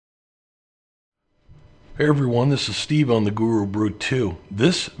Hey everyone, this is Steve on the Guru Brew 2.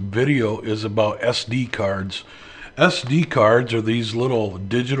 This video is about SD cards. SD cards are these little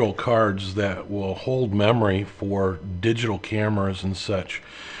digital cards that will hold memory for digital cameras and such.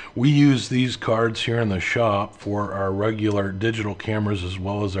 We use these cards here in the shop for our regular digital cameras as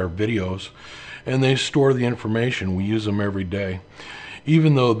well as our videos, and they store the information. We use them every day.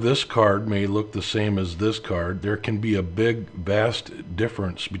 Even though this card may look the same as this card, there can be a big, vast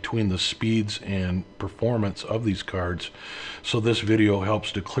difference between the speeds and performance of these cards. So this video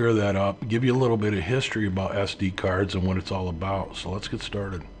helps to clear that up, give you a little bit of history about SD cards and what it's all about. So let's get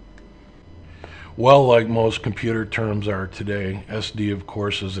started. Well, like most computer terms are today, SD, of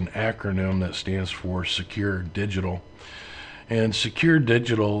course, is an acronym that stands for Secure Digital. And Secure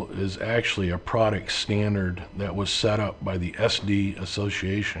Digital is actually a product standard that was set up by the SD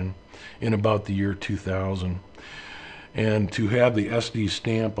Association in about the year 2000. And to have the SD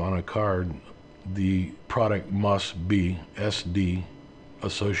stamp on a card, the product must be SD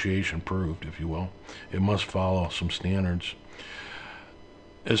Association approved, if you will. It must follow some standards.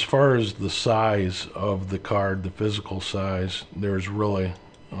 As far as the size of the card, the physical size, there's really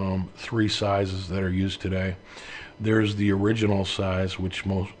three sizes that are used today. There's the original size, which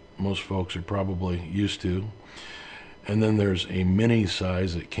most folks are probably used to. And then there's a mini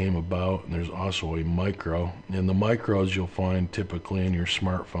size that came about, and there's also a micro. And the micros you'll find typically in your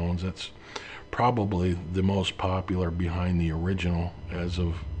smartphones. That's probably the most popular behind the original as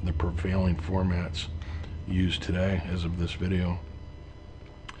of the prevailing formats used today as of this video.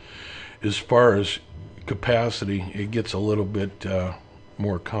 As far as capacity, it gets a little bit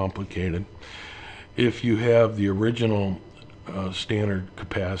more complicated. If you have the original standard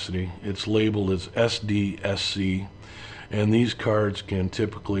capacity, it's labeled as SDSC, and these cards can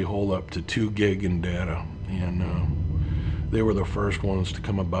typically hold up to 2 gig in data, and they were the first ones to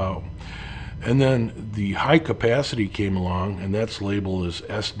come about. And then the high capacity came along, and that's labeled as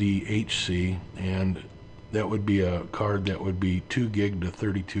SDHC, and that would be a card that would be 2 gig to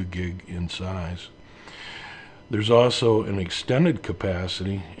 32 gig in size. There's also an extended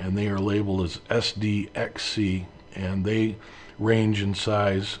capacity, and they are labeled as SDXC, and they range in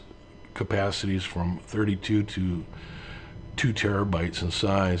size capacities from 32 to 2 terabytes in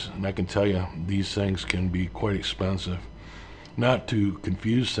size. And I can tell you, these things can be quite expensive. Not to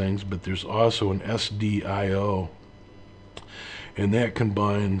confuse things, but there's also an SDIO, and that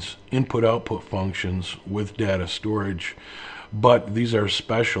combines input-output functions with data storage. But these are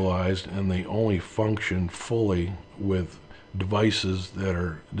specialized, and they only function fully with devices that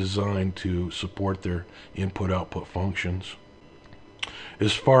are designed to support their input-output functions.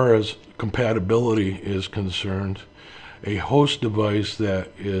 As far as compatibility is concerned, a host device that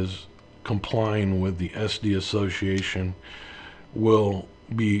is complying with the SD Association will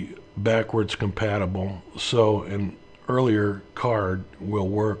be backwards compatible, so an earlier card will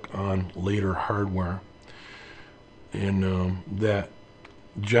work on later hardware. And that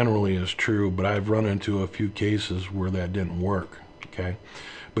generally is true, but I've run into a few cases where that didn't work, okay?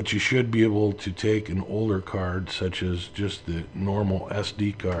 But you should be able to take an older card, such as just the normal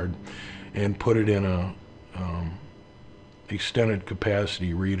SD card, and put it in a extended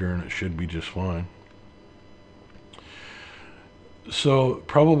capacity reader, and it should be just fine. So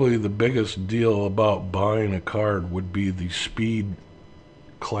probably the biggest deal about buying a card would be the speed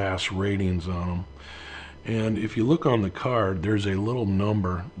class ratings on them. And if you look on the card, there's a little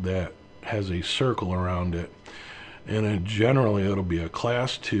number that has a circle around it. And generally it'll be a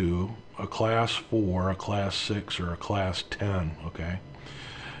class 2, a class 4, a class 6, or a class 10, okay?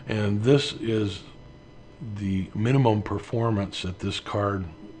 And this is the minimum performance that this card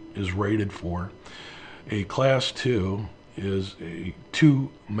is rated for. A class 2 is a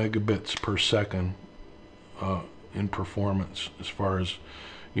 2 megabits per second in performance, as far as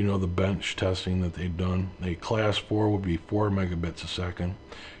the bench testing that they've done. A class 4 would be 4 megabits a second.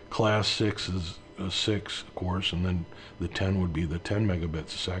 Class 6 is a 6, of course, and then the 10 would be the 10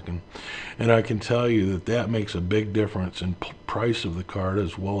 megabits a second. And I can tell you that that makes a big difference in price of the card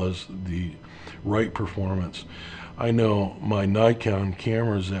as well as the write performance. I know my Nikon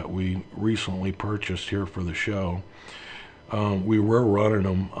cameras that we recently purchased here for the show, we were running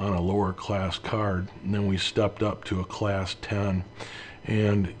them on a lower class card, and then we stepped up to a class 10.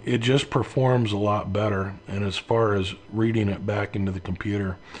 And it just performs a lot better, and as far as reading it back into the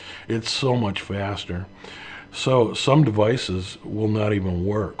computer, it's so much faster. So some devices will not even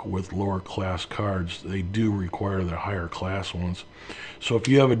work with lower class cards. They do require the higher class ones. So if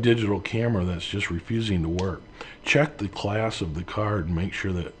you have a digital camera that's just refusing to work, check the class of the card and make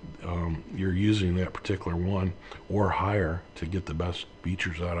sure that you're using that particular one or higher to get the best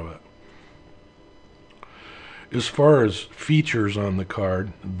features out of it. As far as features on the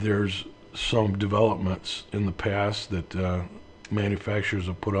card, there's some developments in the past that manufacturers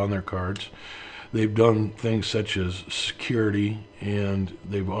have put on their cards. They've done things such as security, and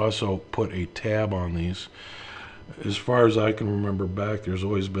they've also put a tab on these. As far as I can remember back, there's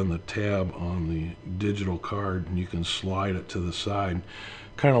always been the tab on the digital card, and you can slide it to the side,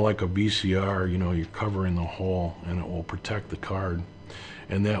 kind of like a VCR. You know, you're covering the hole, and it will protect the card,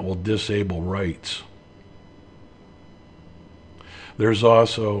 and that will disable writes. There's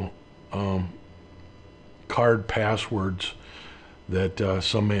also card passwords that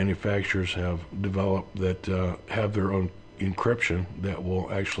some manufacturers have developed that have their own encryption that will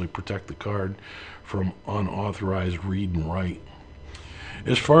actually protect the card from unauthorized read and write.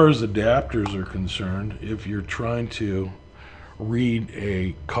 As far as adapters are concerned, if you're trying to read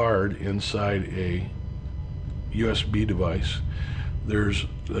a card inside a USB device, there's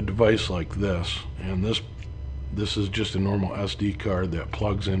a device like this, and this is just a normal SD card that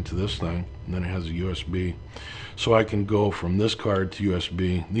plugs into this thing, and then it has a USB. So I can go from this card to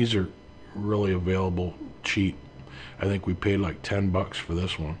USB. These are really available cheap. I think we paid like 10 bucks for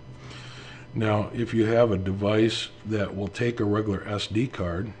this one. Now, if you have a device that will take a regular SD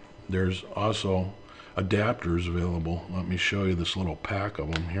card, there's also adapters available. Let me show you this little pack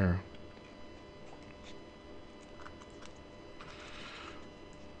of them here.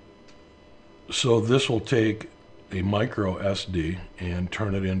 So this will take a micro SD and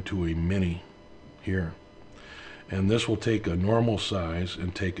turn it into a mini here. And this will take a normal size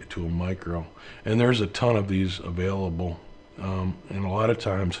and take it to a micro. And there's a ton of these available. And a lot of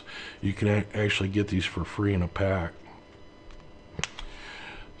times you can actually get these for free in a pack.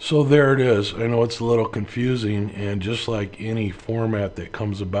 So there it is. I know it's a little confusing, and just like any format that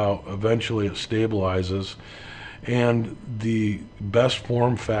comes about, eventually it stabilizes and the best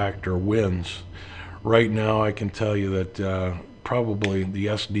form factor wins. Right now I can tell you that probably the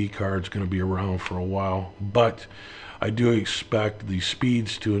SD card is going to be around for a while, but I do expect the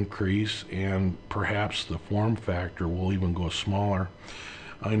speeds to increase, and perhaps the form factor will even go smaller.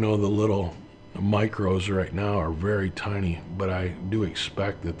 I know the little micros right now are very tiny, but I do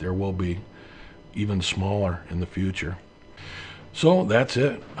expect that there will be even smaller in the future. So that's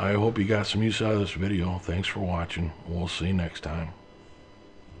it. I hope you got some use out of this video. Thanks for watching. We'll see you next time.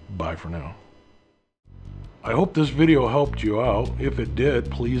 Bye for now. I hope this video helped you out. If it did,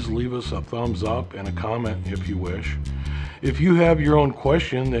 please leave us a thumbs up and a comment if you wish. If you have your own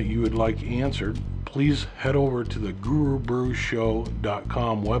question that you would like answered, please head over to the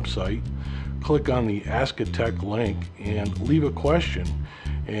GuruBrewShow.com website, click on the Ask a Tech link, and leave a question,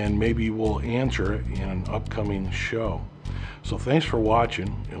 and maybe we'll answer it in an upcoming show. So thanks for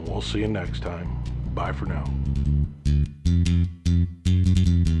watching, and we'll see you next time. Bye for now.